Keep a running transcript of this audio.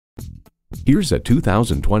Here's a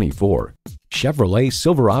 2024 Chevrolet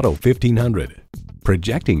Silverado 1500.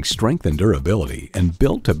 Projecting strength and durability and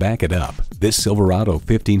built to back it up, this Silverado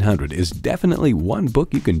 1500 is definitely one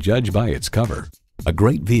book you can judge by its cover. A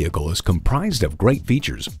great vehicle is comprised of great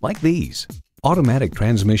features like these: automatic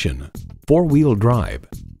transmission, four-wheel drive,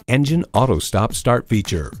 engine auto stop start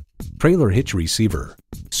feature, trailer hitch receiver,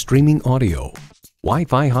 streaming audio,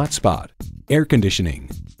 Wi-Fi hotspot, air conditioning,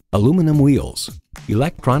 aluminum wheels,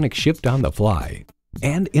 electronic shift on the fly,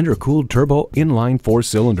 and intercooled turbo inline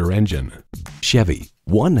four-cylinder engine. Chevy,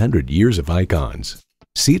 100 years of icons.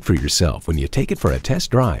 See it for yourself when you take it for a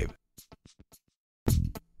test drive.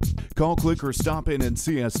 Call, click, or stop in and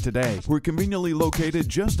see us today. We're conveniently located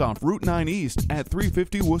just off Route 9 East at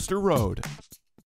 350 Worcester Road.